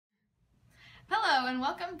Hello and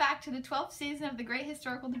welcome back to the 12th season of the Great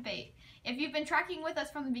Historical Debate. If you've been tracking with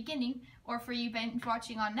us from the beginning, or for you binge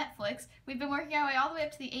watching on Netflix, we've been working our way all the way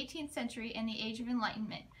up to the 18th century and the Age of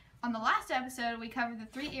Enlightenment. On the last episode, we covered the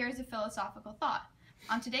 3 eras of philosophical thought.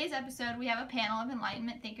 On today's episode, we have a panel of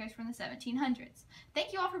Enlightenment thinkers from the 1700s.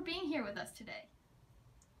 Thank you all for being here with us today.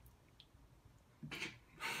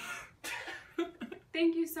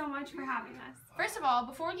 Thank you so much for having us. First of all,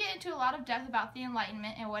 before we get into a lot of depth about the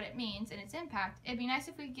Enlightenment and what it means and its impact, it'd be nice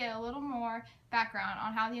if we could get a little more background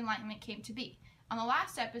on how the Enlightenment came to be. On the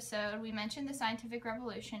last episode, we mentioned the scientific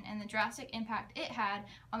revolution and the drastic impact it had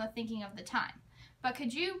on the thinking of the time. But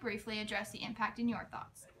could you briefly address the impact in your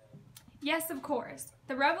thoughts? Yes, of course.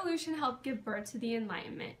 The revolution helped give birth to the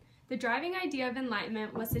Enlightenment. The driving idea of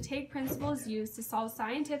Enlightenment was to take principles used to solve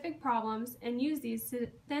scientific problems and use these to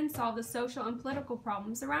then solve the social and political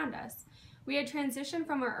problems around us. We had transitioned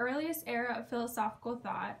from our earliest era of philosophical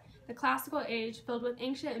thought, the classical age filled with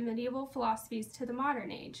ancient and medieval philosophies, to the modern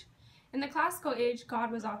age. In the classical age, God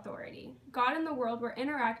was authority. God and the world were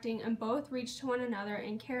interacting and both reached to one another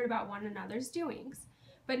and cared about one another's doings.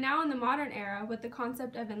 But now in the modern era, with the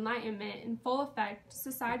concept of enlightenment in full effect,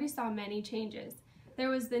 society saw many changes. There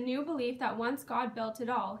was the new belief that once God built it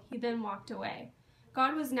all, he then walked away.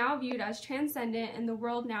 God was now viewed as transcendent and the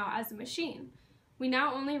world now as a machine. We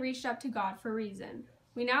now only reached up to God for reason.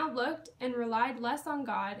 We now looked and relied less on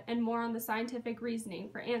God and more on the scientific reasoning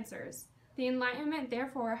for answers. The Enlightenment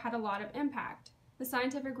therefore had a lot of impact. The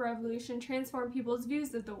scientific revolution transformed people's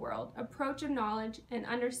views of the world, approach of knowledge, and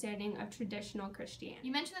understanding of traditional Christianity.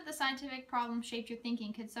 You mentioned that the scientific problem shaped your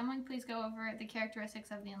thinking. Could someone please go over the characteristics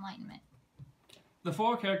of the Enlightenment? The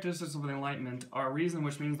 4 characteristics of the Enlightenment are reason,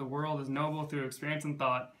 which means the world is knowable through experience and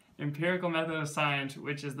thought, empirical method of science,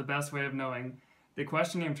 which is the best way of knowing, the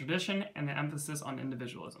questioning of tradition, and the emphasis on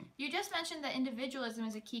individualism. You just mentioned that individualism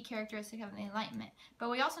is a key characteristic of the Enlightenment,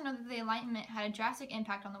 but we also know that the Enlightenment had a drastic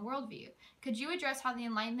impact on the worldview. Could you address how the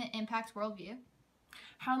Enlightenment impacts worldview?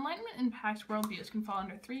 How Enlightenment impacts worldviews can fall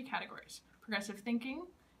under 3 categories: progressive thinking,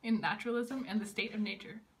 in naturalism, and the state of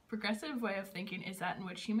nature. Progressive way of thinking is that in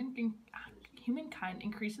which humankind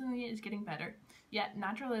increasingly is getting better, yet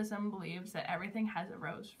naturalism believes that everything has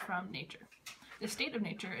arose from nature. The state of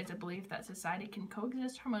nature is a belief that society can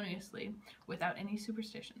coexist harmoniously without any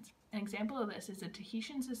superstitions. An example of this is the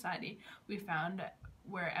Tahitian society we found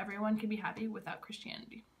where everyone can be happy without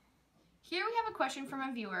Christianity. Here we have a question from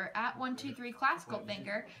a viewer at 123 Classical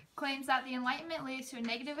Thinker, claims that the Enlightenment leads to a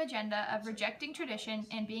negative agenda of rejecting tradition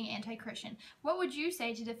and being anti-Christian. What would you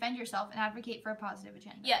say to defend yourself and advocate for a positive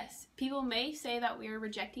agenda? Yes, people may say that we are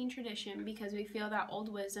rejecting tradition because we feel that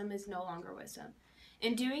old wisdom is no longer wisdom.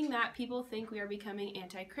 In doing that, people think we are becoming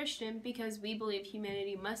anti-Christian because we believe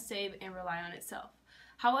humanity must save and rely on itself.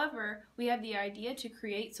 However, we have the idea to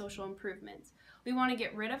create social improvements. We want to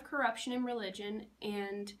get rid of corruption in religion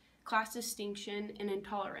and class distinction and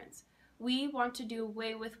intolerance. We want to do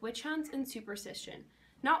away with witch hunts and superstition.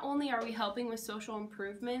 Not only are we helping with social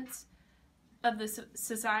improvements of the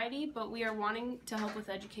society, but we are wanting to help with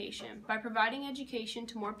education. By providing education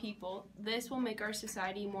to more people, this will make our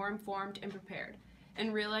society more informed and prepared,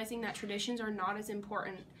 and realizing that traditions are not as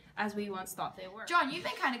important as we once thought they were. John, you've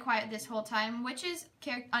been kind of quiet this whole time, which is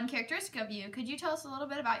uncharacteristic of you. Could you tell us a little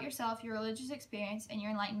bit about yourself, your religious experience, and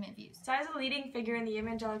your Enlightenment views? So I was a leading figure in the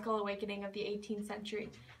evangelical awakening of the 18th century.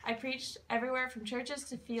 I preached everywhere from churches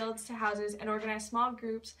to fields to houses and organized small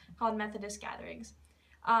groups called Methodist gatherings.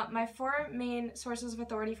 My 4 main sources of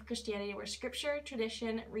authority for Christianity were scripture,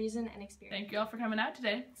 tradition, reason, and experience. Thank you all for coming out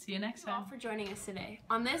today. See you next time. Thank you all for joining us today.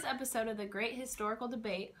 On this episode of the Great Historical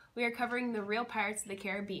Debate, we are covering the real pirates of the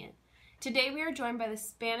Caribbean. Today we are joined by the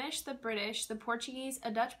Spanish, the British, the Portuguese,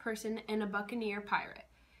 a Dutch person, and a buccaneer pirate.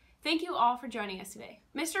 Thank you all for joining us today.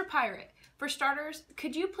 Mr. Pirate, for starters,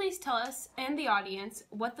 could you please tell us and the audience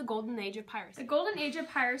what the Golden Age of Piracy? The Golden Age of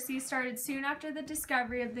Piracy started soon after the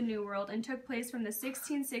discovery of the New World and took place from the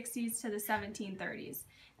 1660s to the 1730s.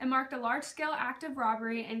 It marked a large-scale act of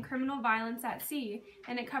robbery and criminal violence at sea,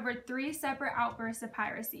 and it covered 3 separate outbursts of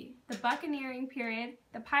piracy: the buccaneering period,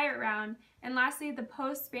 the pirate round, and lastly the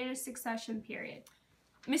post-Spanish succession period.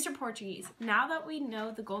 Mr. Portuguese, now that we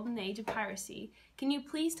know the Golden Age of Piracy, can you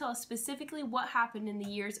please tell us specifically what happened in the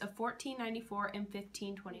years of 1494 and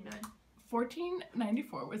 1529?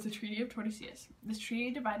 1494 was the Treaty of Tordesillas. This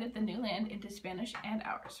treaty divided the new land into Spanish and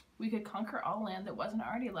ours. We could conquer all land that wasn't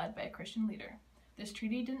already led by a Christian leader. This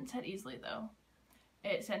treaty didn't set easily, though.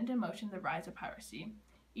 It set into motion the rise of piracy.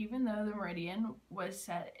 Even though the meridian was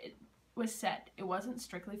set, it wasn't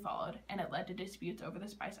strictly followed, and it led to disputes over the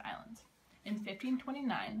Spice Islands. In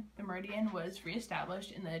 1529, the meridian was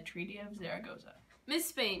reestablished in the Treaty of Zaragoza. Miss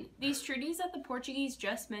Spain, these treaties that the Portuguese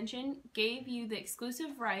just mentioned gave you the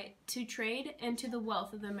exclusive right to trade and to the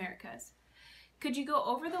wealth of the Americas. Could you go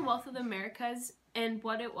over the wealth of the Americas and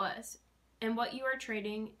what it was, and what you are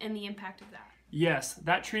trading, and the impact of that? Yes,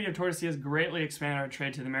 that Treaty of Tordesillas greatly expanded our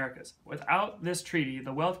trade to the Americas. Without this treaty,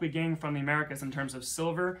 the wealth we gained from the Americas in terms of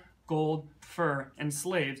silver, gold, fur, and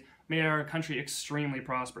slaves made our country extremely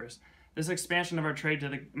prosperous. This expansion of our trade to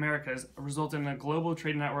the Americas resulted in a global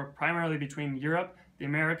trade network primarily between Europe, the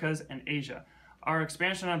Americas, and Asia. Our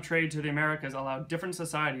expansion of trade to the Americas allowed different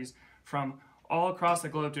societies from all across the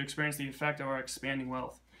globe to experience the effect of our expanding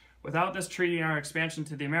wealth. Without this treaty and our expansion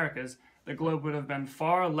to the Americas, the globe would have been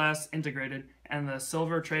far less integrated, and the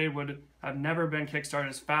silver trade would have never been kickstarted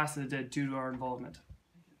as fast as it did due to our involvement.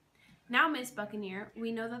 Now, Miss Buccaneer,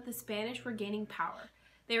 we know that the Spanish were gaining power.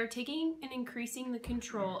 They were taking and increasing the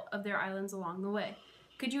control of their islands along the way.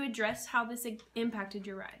 Could you address how this impacted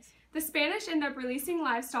your rise? The Spanish ended up releasing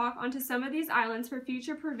livestock onto some of these islands for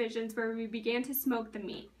future provisions where we began to smoke the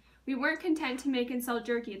meat. We weren't content to make and sell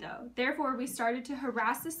jerky though. Therefore, we started to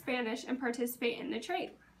harass the Spanish and participate in the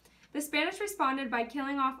trade. The Spanish responded by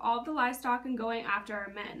killing off all of the livestock and going after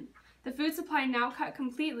our men. The food supply now cut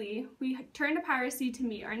completely, we turned to piracy to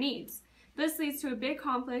meet our needs. This leads to a big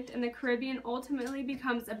conflict, and the Caribbean ultimately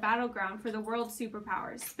becomes a battleground for the world's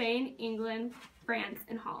superpowers, Spain, England, France,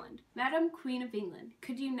 and Holland. Madam Queen of England,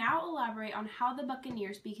 could you now elaborate on how the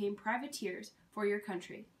Buccaneers became privateers for your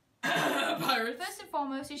country? Pirates. First and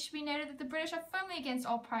foremost, it should be noted that the British are firmly against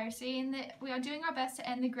all piracy and that we are doing our best to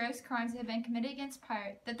end the gross crimes that have been committed against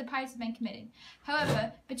that the pirates have been committing.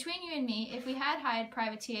 However, between you and me, if we had hired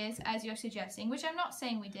privateers, as you're suggesting, which I'm not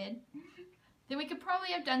saying we did, then we could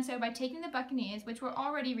probably have done so by taking the buccaneers, which were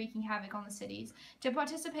already wreaking havoc on the cities, to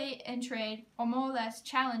participate in trade or more or less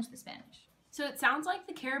challenge the Spanish. So it sounds like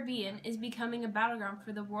the Caribbean is becoming a battleground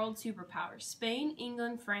for the world superpowers, Spain,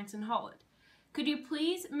 England, France, and Holland. Could you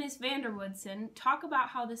please, Miss Vanderwoodson, talk about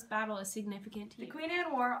how this battle is significant to you? The Queen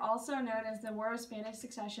Anne War, also known as the War of Spanish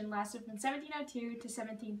Succession, lasted from 1702 to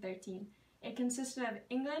 1713. It consisted of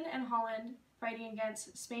England and Holland fighting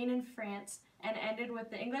against Spain and France, and ended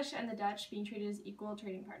with the English and the Dutch being treated as equal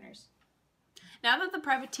trading partners. Now that the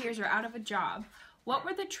privateers are out of a job, what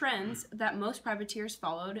were the trends that most privateers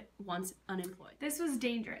followed once unemployed? This was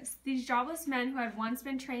dangerous. These jobless men who had once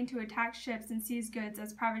been trained to attack ships and seize goods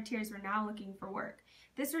as privateers were now looking for work.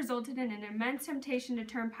 This resulted in an immense temptation to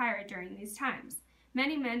turn pirate during these times.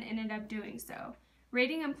 Many men ended up doing so.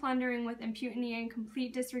 Raiding and plundering with impunity and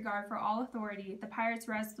complete disregard for all authority, the pirates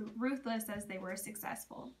were as ruthless as they were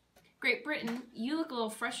successful. Great Britain, you look a little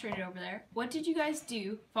frustrated over there. What did you guys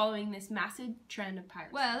do following this massive trend of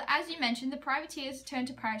piracy? Well, as you mentioned, the privateers turned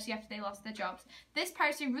to piracy after they lost their jobs. This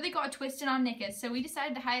piracy really got a twist in our knickers, so we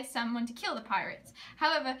decided to hire someone to kill the pirates.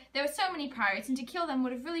 However, there were so many pirates, and to kill them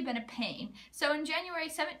would have really been a pain. So in January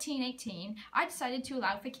 1718, I decided to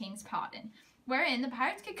allow for King's pardon, wherein the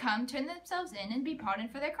pirates could come, turn themselves in, and be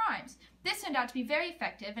pardoned for their crimes. This turned out to be very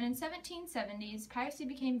effective, and in 1770s, piracy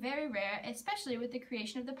became very rare, especially with the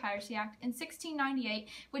creation of the Piracy Act in 1698,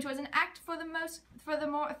 which was an act for the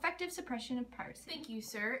more effective suppression of piracy. Thank you,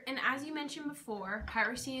 sir. And as you mentioned before,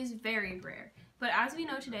 piracy is very rare. But as we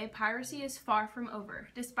know today, piracy is far from over.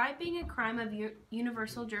 Despite being a crime of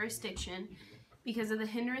universal jurisdiction because of the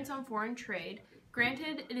hindrance on foreign trade,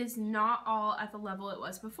 granted, it is not all at the level it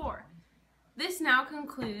was before. This now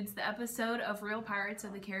concludes the episode of Real Pirates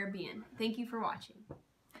of the Caribbean. Thank you for watching.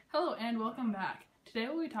 Hello and welcome back. Today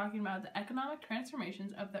we'll be talking about the economic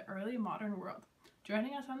transformations of the early modern world.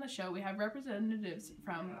 Joining us on the show, we have representatives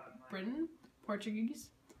from Britain, Portuguese,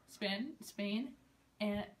 Spain,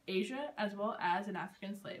 and Asia, as well as an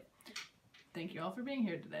African slave. Thank you all for being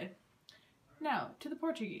here today. Now, to the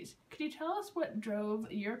Portuguese. Could you tell us what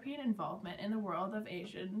drove European involvement in the world of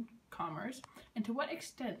Asian commerce, and to what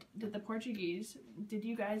extent did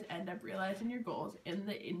you guys end up realizing your goals in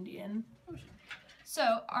the Indian Ocean?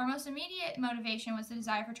 So, our most immediate motivation was the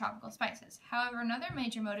desire for tropical spices. However, another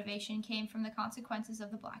major motivation came from the consequences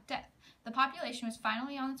of the Black Death. The population was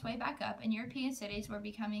finally on its way back up, and European cities were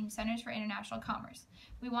becoming centers for international commerce.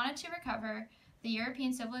 We wanted to recover the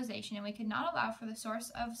European civilization, and we could not allow for the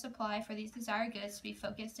source of supply for these desired goods to be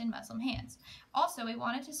focused in Muslim hands. Also, we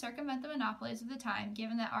wanted to circumvent the monopolies of the time,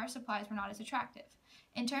 given that our supplies were not as attractive.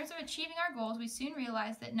 In terms of achieving our goals, we soon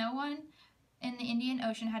realized that no one in the Indian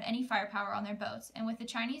Ocean had any firepower on their boats, and with the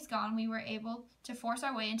Chinese gone, we were able to force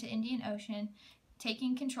our way into Indian Ocean,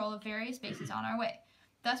 taking control of various bases on our way.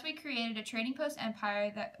 Thus, we created a trading post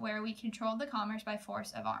empire where we controlled the commerce by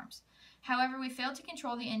force of arms. However, we failed to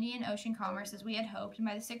control the Indian Ocean commerce as we had hoped, and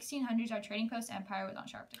by the 1600s, our trading post empire was on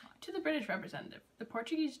sharp decline. To the British representative, the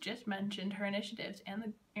Portuguese just mentioned her initiatives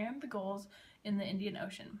and the goals in the Indian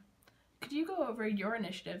Ocean. Could you go over your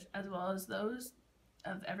initiatives as well as those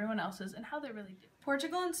of everyone else's and how they really did?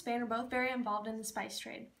 Portugal and Spain were both very involved in the spice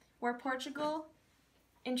trade. Where Portugal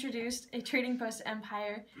introduced a trading post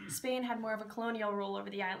empire, Spain had more of a colonial rule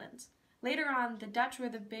over the islands. Later on, the Dutch were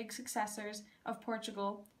the big successors of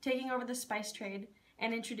Portugal, taking over the spice trade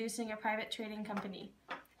and introducing a private trading company.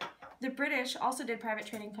 The British also did private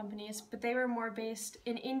trading companies, but they were more based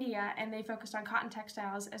in India and they focused on cotton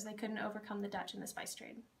textiles as they couldn't overcome the Dutch in the spice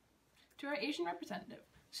trade. To our Asian representative,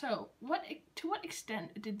 so to what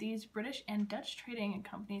extent did these British and Dutch trading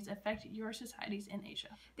companies affect your societies in Asia?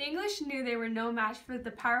 The English knew they were no match for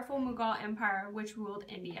the powerful Mughal Empire which ruled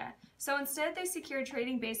India. So instead they secured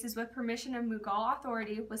trading bases with permission of Mughal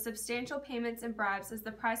authority with substantial payments and bribes as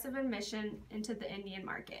the price of admission into the Indian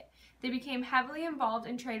market. They became heavily involved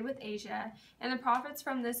in trade with Asia, and the profits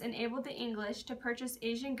from this enabled the English to purchase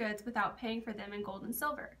Asian goods without paying for them in gold and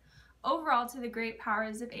silver. Overall, to the great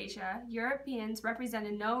powers of Asia, Europeans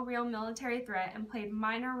represented no real military threat and played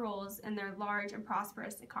minor roles in their large and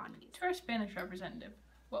prosperous economies. To our Spanish representative,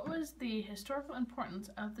 what was the historical importance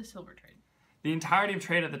of the silver trade? The entirety of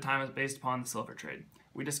trade at the time was based upon the silver trade.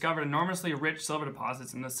 We discovered enormously rich silver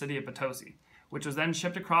deposits in the city of Potosi, which was then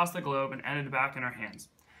shipped across the globe and ended back in our hands.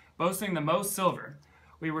 Boasting the most silver,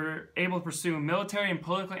 we were able to pursue military and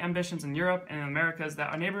political ambitions in Europe and in the Americas that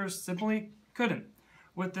our neighbors simply couldn't.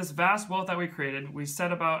 With this vast wealth that we created, we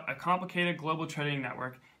set about a complicated global trading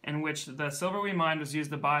network in which the silver we mined was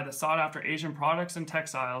used to buy the sought-after Asian products and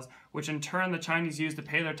textiles, which in turn the Chinese used to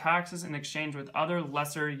pay their taxes in exchange with other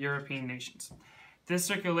lesser European nations. This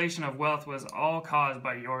circulation of wealth was all caused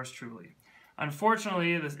by yours truly.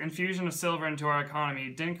 Unfortunately, this infusion of silver into our economy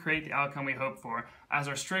didn't create the outcome we hoped for, as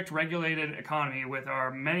our strict regulated economy with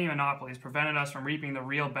our many monopolies prevented us from reaping the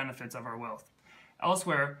real benefits of our wealth.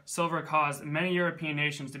 Elsewhere, silver caused many European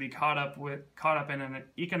nations to be caught up in an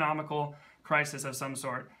economical crisis of some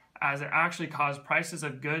sort, as it actually caused prices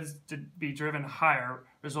of goods to be driven higher,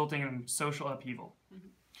 resulting in social upheaval.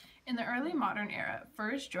 In the early modern era,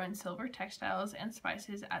 furs joined silver, textiles, and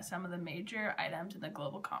spices as some of the major items in the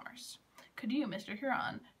global commerce. Could you, Mr.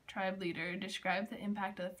 Huron, tribe leader, describe the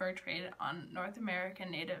impact of the fur trade on North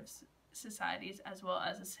American natives societies as well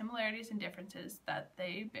as the similarities and differences that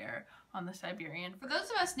they bear on the Siberian. For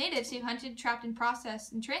those of us natives who hunted, trapped, and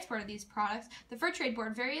processed and transported these products, the fur trade bore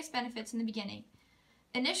various benefits in the beginning.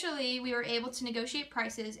 Initially, we were able to negotiate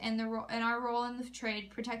prices, and our role in the trade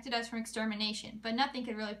protected us from extermination, but nothing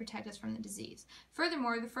could really protect us from the disease.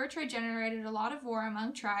 Furthermore, the fur trade generated a lot of war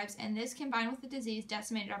among tribes, and this, combined with the disease,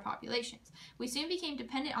 decimated our populations. We soon became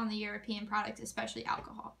dependent on the European products, especially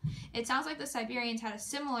alcohol. It sounds like the Siberians had a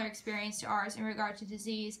similar experience to ours in regard to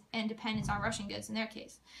disease and dependence on Russian goods in their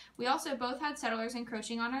case. We also both had settlers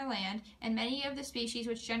encroaching on our land, and many of the species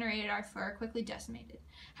which generated our fur quickly decimated.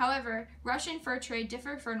 However, Russian fur trade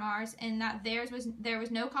differed from ours in that there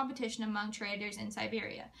was no competition among traders in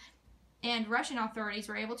Siberia, and Russian authorities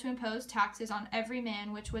were able to impose taxes on every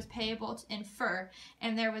man which was payable in fur,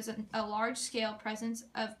 and there was a large-scale presence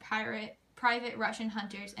of private Russian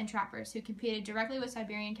hunters and trappers who competed directly with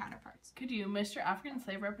Siberian counterparts. Could you, Mr. African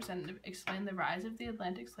Slave Representative, explain the rise of the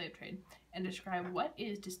Atlantic slave trade and describe what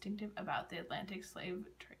is distinctive about the Atlantic slave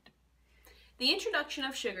trade? The introduction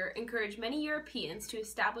of sugar encouraged many Europeans to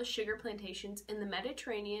establish sugar plantations in the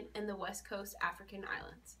Mediterranean and the West Coast African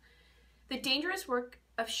islands. The dangerous work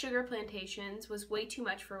of sugar plantations was way too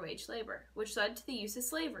much for wage labor, which led to the use of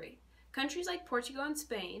slavery. Countries like Portugal and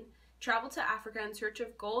Spain traveled to Africa in search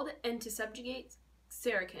of gold and to subjugate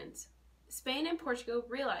Saracens. Spain and Portugal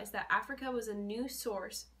realized that Africa was a new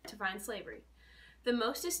source to find slavery. The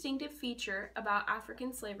most distinctive feature about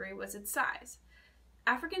African slavery was its size.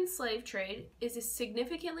 African slave trade is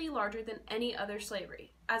significantly larger than any other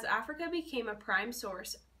slavery, as Africa became a prime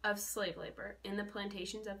source of slave labor in the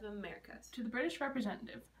plantations of the Americas. To the British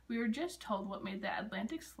representative, we were just told what made the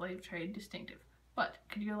Atlantic slave trade distinctive, but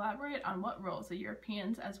could you elaborate on what roles the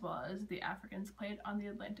Europeans as well as the Africans played on the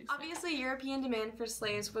Atlantic slave trade? Obviously, European demand for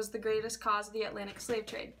slaves was the greatest cause of the Atlantic slave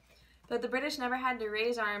trade, but the British never had to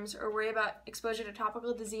raise arms or worry about exposure to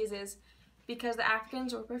tropical diseases because the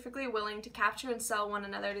Africans were perfectly willing to capture and sell one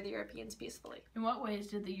another to the Europeans peacefully. In what ways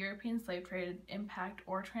did the European slave trade impact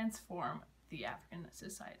or transform the African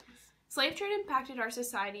societies? Slave trade impacted our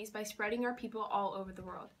societies by spreading our people all over the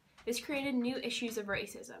world. This created new issues of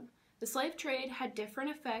racism. The slave trade had different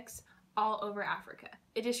effects all over Africa.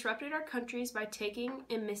 It disrupted our countries by taking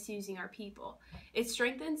and misusing our people. It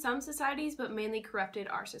strengthened some societies but mainly corrupted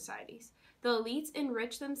our societies. The elites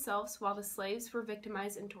enriched themselves while the slaves were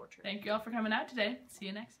victimized and tortured. Thank you all for coming out today. See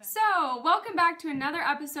you next time. So, welcome back to another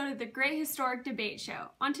episode of the Great Historic Debate Show.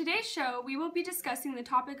 On today's show, we will be discussing the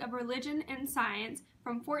topic of religion and science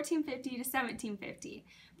from 1450 to 1750.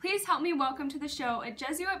 Please help me welcome to the show a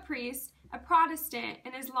Jesuit priest, a Protestant,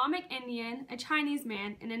 an Islamic Indian, a Chinese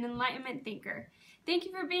man, and an Enlightenment thinker. Thank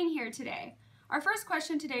you for being here today. Our first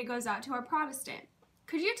question today goes out to our Protestant.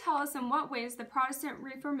 Could you tell us in what ways the Protestant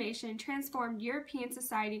Reformation transformed European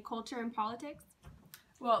society, culture, and politics?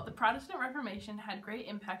 Well, the Protestant Reformation had great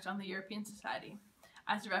impact on the European society.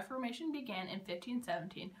 As the Reformation began in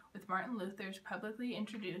 1517 with Martin Luther's publicly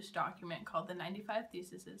introduced document called the 95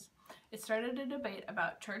 Theses, it started a debate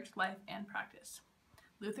about church life and practice.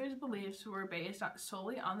 Luther's beliefs were based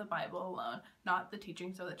solely on the Bible alone, not the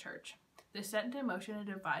teachings of the church. This set into motion a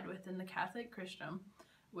divide within the Catholic Christendom,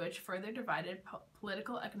 which further divided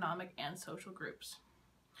political, economic, and social groups.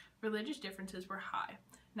 Religious differences were high.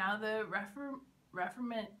 Now the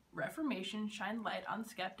Reformation shined light on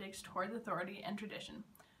skeptics toward authority and tradition.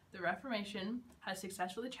 The Reformation has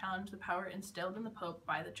successfully challenged the power instilled in the Pope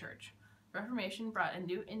by the Church. Reformation brought a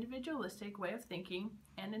new individualistic way of thinking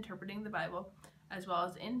and interpreting the Bible, as well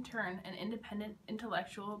as in turn an independent,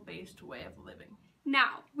 intellectual-based way of living.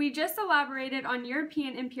 Now, we just elaborated on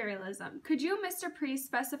European imperialism. Could you, Mr. Priest,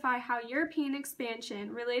 specify how European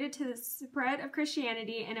expansion related to the spread of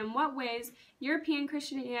Christianity and in what ways European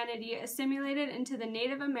Christianity assimilated into the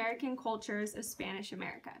Native American cultures of Spanish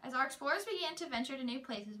America? As our explorers began to venture to new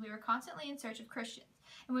places, we were constantly in search of Christians,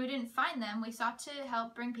 and when we didn't find them, we sought to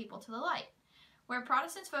help bring people to the light. Where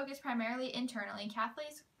Protestants focused primarily internally,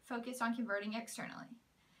 Catholics focused on converting externally.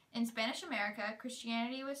 In Spanish America,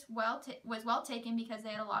 Christianity was well taken because they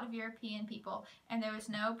had a lot of European people and there was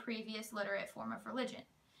no previous literate form of religion.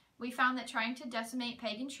 We found that trying to decimate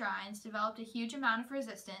pagan shrines developed a huge amount of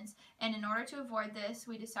resistance, and in order to avoid this,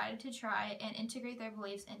 we decided to try and integrate their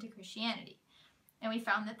beliefs into Christianity. And we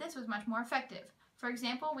found that this was much more effective. For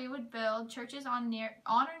example, we would build churches on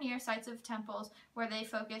or near sites of temples where they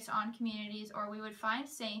focused on communities, or we would find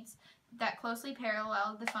saints that closely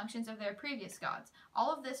paralleled the functions of their previous gods.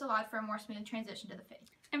 All of this allowed for a more smooth transition to the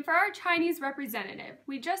faith. And for our Chinese representative,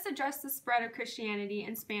 we just addressed the spread of Christianity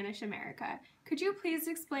in Spanish America. Could you please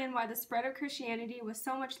explain why the spread of Christianity was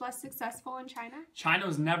so much less successful in China? China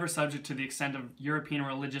was never subject to the extent of European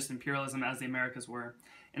religious imperialism as the Americas were.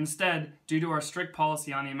 Instead, due to our strict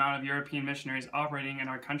policy on the amount of European missionaries operating in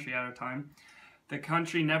our country at a time, the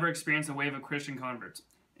country never experienced a wave of Christian converts.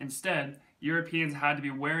 Instead, Europeans had to be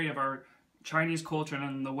wary of our Chinese culture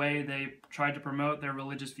and the way they tried to promote their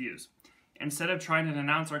religious views. Instead of trying to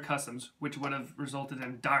denounce our customs, which would have resulted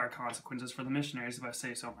in dire consequences for the missionaries if I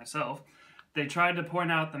say so myself, they tried to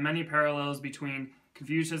point out the many parallels between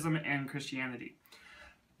Confucianism and Christianity.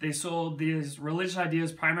 They sold these religious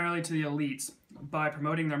ideas primarily to the elites by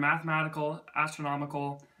promoting their mathematical,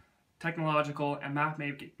 astronomical, technological, and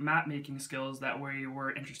map-making skills that we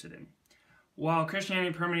were interested in. While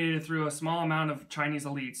Christianity permeated through a small amount of Chinese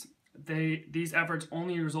elites, these efforts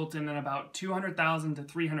only resulted in about 200,000 to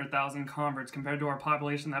 300,000 converts compared to our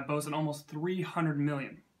population that boasted almost 300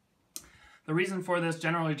 million. The reason for this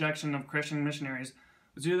general rejection of Christian missionaries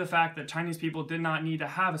was due to the fact that Chinese people did not need to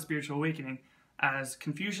have a spiritual awakening, as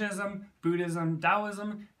Confucianism, Buddhism,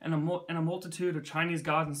 Taoism, and a multitude of Chinese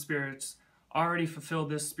gods and spirits already fulfilled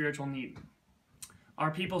this spiritual need.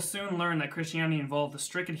 Our people soon learned that Christianity involved the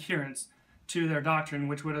strict adherence to their doctrine,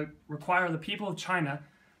 which would require the people of China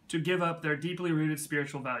to give up their deeply rooted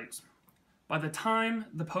spiritual values. By the time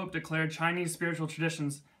the Pope declared Chinese spiritual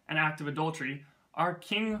traditions an act of adultery, our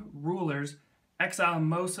king rulers exiled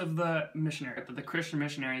most of the missionaries, but the Christian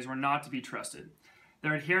missionaries were not to be trusted.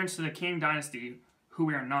 Their adherence to the Qing dynasty, who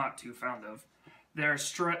we are not too fond of, their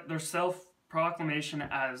self-proclamation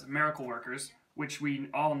as miracle workers, which we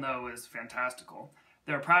all know is fantastical,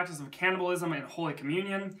 their practice of cannibalism and Holy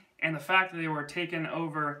Communion, and the fact that they were taken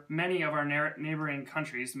over many of our neighboring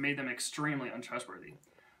countries made them extremely untrustworthy.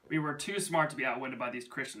 We were too smart to be outwitted by these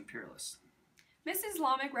Christian imperialists. Miss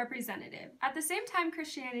Islamic representative, at the same time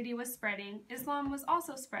Christianity was spreading, Islam was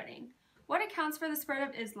also spreading. What accounts for the spread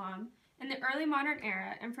of Islam in the early modern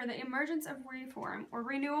era and for the emergence of reform or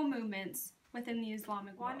renewal movements within the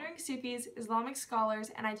Islamic world? Wandering Sufis, Islamic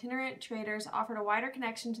scholars, and itinerant traders offered a wider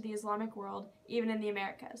connection to the Islamic world, even in the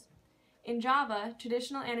Americas. In Java,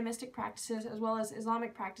 traditional animistic practices as well as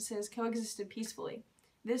Islamic practices coexisted peacefully.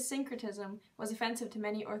 This syncretism was offensive to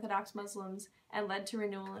many Orthodox Muslims and led to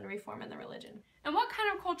renewal and reform in the religion. And what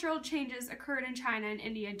kind of cultural changes occurred in China and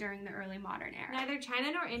India during the early modern era? Neither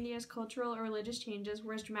China nor India's cultural or religious changes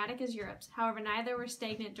were as dramatic as Europe's. However, neither were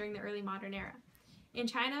stagnant during the early modern era. In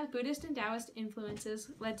China, Buddhist and Taoist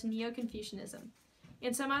influences led to Neo-Confucianism.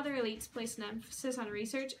 In some other elites placed an emphasis on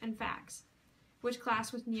research and facts, which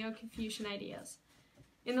clashed with Neo-Confucian ideas.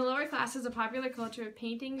 In the lower classes, a popular culture of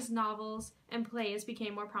paintings, novels, and plays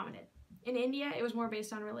became more prominent. In India, it was more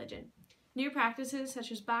based on religion. New practices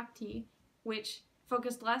such as bhakti, which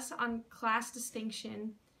focused less on class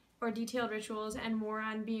distinction or detailed rituals and more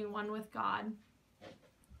on being one with God.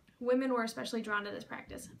 Women were especially drawn to this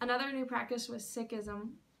practice. Another new practice was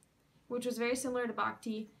Sikhism, which was very similar to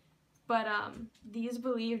bhakti, but these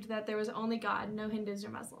believed that there was only God, no Hindus or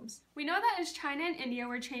Muslims. We know that as China and India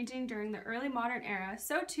were changing during the early modern era,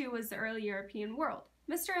 so too was the early European world.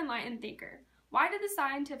 Mr. Enlightened Thinker, why did the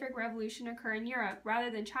scientific revolution occur in Europe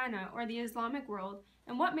rather than China or the Islamic world,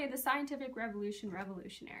 and what made the scientific revolution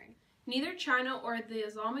revolutionary? Neither China or the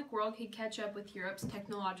Islamic world could catch up with Europe's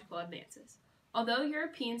technological advances. Although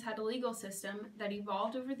Europeans had a legal system that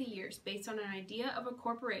evolved over the years based on an idea of a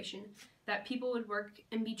corporation that people would work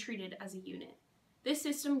and be treated as a unit. This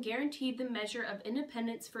system guaranteed the measure of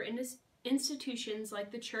independence for institutions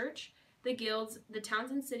like the church, the guilds, the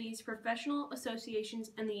towns and cities, professional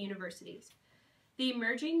associations, and the universities. The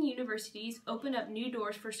emerging universities opened up new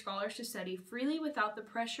doors for scholars to study freely without the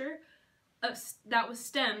pressure that was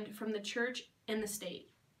stemmed from the church and the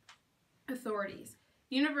state authorities.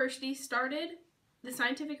 Universities started the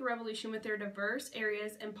scientific revolution with their diverse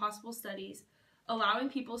areas and possible studies, allowing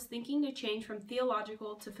people's thinking to change from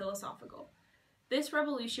theological to philosophical. This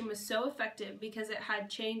revolution was so effective because it had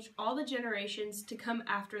changed all the generations to come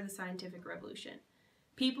after the scientific revolution.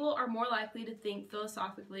 People are more likely to think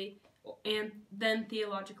philosophically and then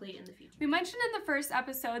theologically in the future. We mentioned in the first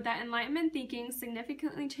episode that Enlightenment thinking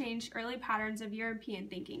significantly changed early patterns of European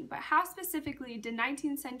thinking, but how specifically did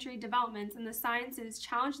 19th century developments in the sciences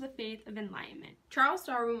challenge the faith of Enlightenment? Charles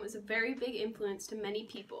Darwin was a very big influence to many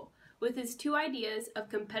people, with his two ideas of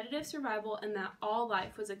competitive survival and that all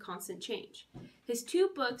life was a constant change. His two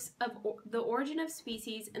books of The Origin of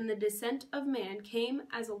Species and The Descent of Man came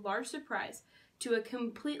as a large surprise to a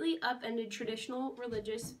completely upended traditional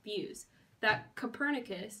religious views that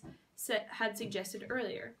Copernicus had suggested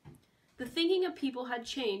earlier. The thinking of people had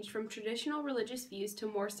changed from traditional religious views to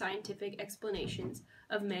more scientific explanations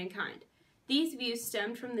of mankind. These views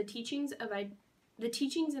stemmed from the teachings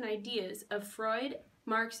and ideas of Freud,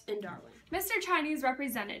 Marx, and Darwin. Mr. Chinese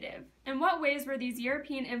representative, in what ways were these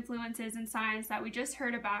European influences in science that we just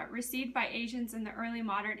heard about received by Asians in the early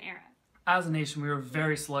modern era? As a nation, we were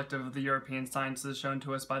very selective of the European sciences shown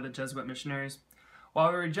to us by the Jesuit missionaries.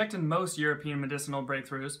 While we rejected most European medicinal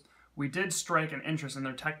breakthroughs, we did strike an interest in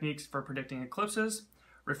their techniques for predicting eclipses,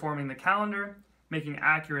 reforming the calendar, making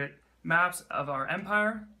accurate maps of our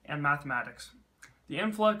empire, and mathematics. The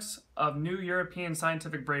influx of new European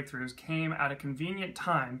scientific breakthroughs came at a convenient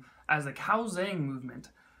time as the Kaohsiung movement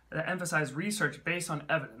that emphasized research based on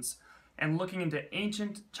evidence and looking into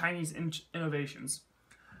ancient Chinese innovations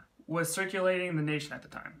was circulating in the nation at the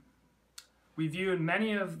time. We viewed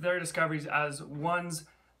many of their discoveries as ones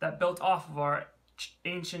that built off of our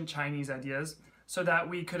ancient Chinese ideas so that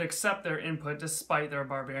we could accept their input despite their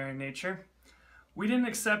barbarian nature. We didn't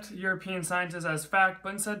accept European sciences as fact,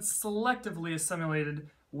 but instead selectively assimilated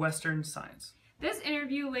Western science. This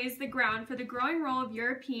interview lays the ground for the growing role of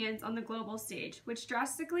Europeans on the global stage, which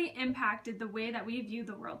drastically impacted the way that we view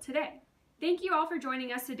the world today. Thank you all for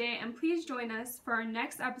joining us today, and please join us for our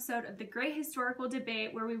next episode of The Great Historical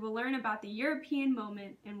Debate, where we will learn about the European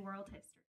moment in world history.